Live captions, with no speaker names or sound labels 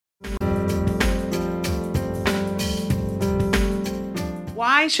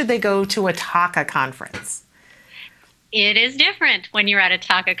Why should they go to a TACA conference? It is different when you're at a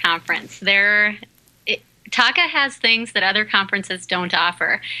TACA conference. TACA has things that other conferences don't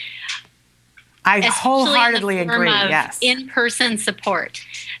offer. I wholeheartedly agree, yes. In-person support.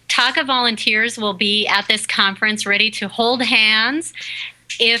 TACA volunteers will be at this conference ready to hold hands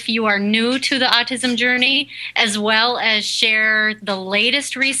if you are new to the autism journey, as well as share the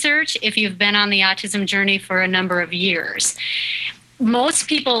latest research if you've been on the autism journey for a number of years. Most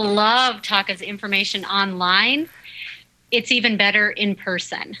people love TACA's information online. It's even better in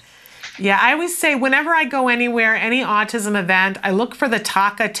person. Yeah, I always say whenever I go anywhere, any autism event, I look for the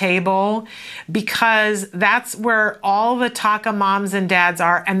TACA table because that's where all the TACA moms and dads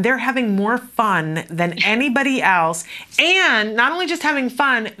are, and they're having more fun than anybody else. And not only just having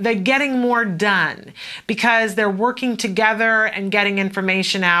fun, they're getting more done because they're working together and getting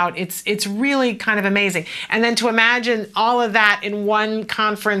information out. It's really kind of amazing. And then to imagine all of that in one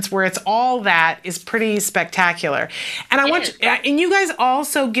conference where it's all that is pretty spectacular. And and you guys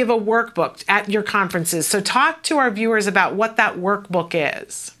also give a workbook at your conferences. So talk to our viewers about what that workbook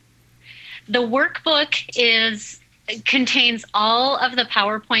is. The workbook contains all of the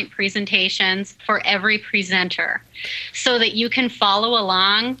PowerPoint presentations for every presenter so that you can follow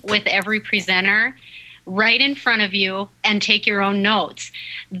along with every presenter right in front of you and take your own notes.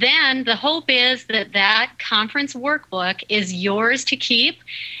 Then the hope is that conference workbook is yours to keep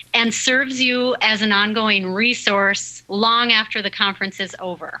and serves you as an ongoing resource long after the conference is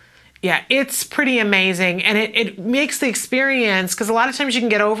over. Yeah, it's pretty amazing. And it makes the experience, because a lot of times you can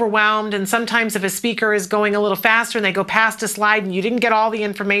get overwhelmed, and sometimes if a speaker is going a little faster and they go past a slide and you didn't get all the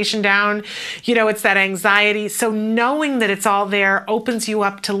information down, it's that anxiety. So knowing that it's all there opens you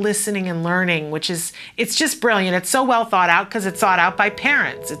up to listening and learning, it's just brilliant. It's so well thought out because it's thought out by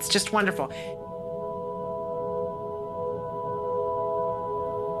parents. It's just wonderful.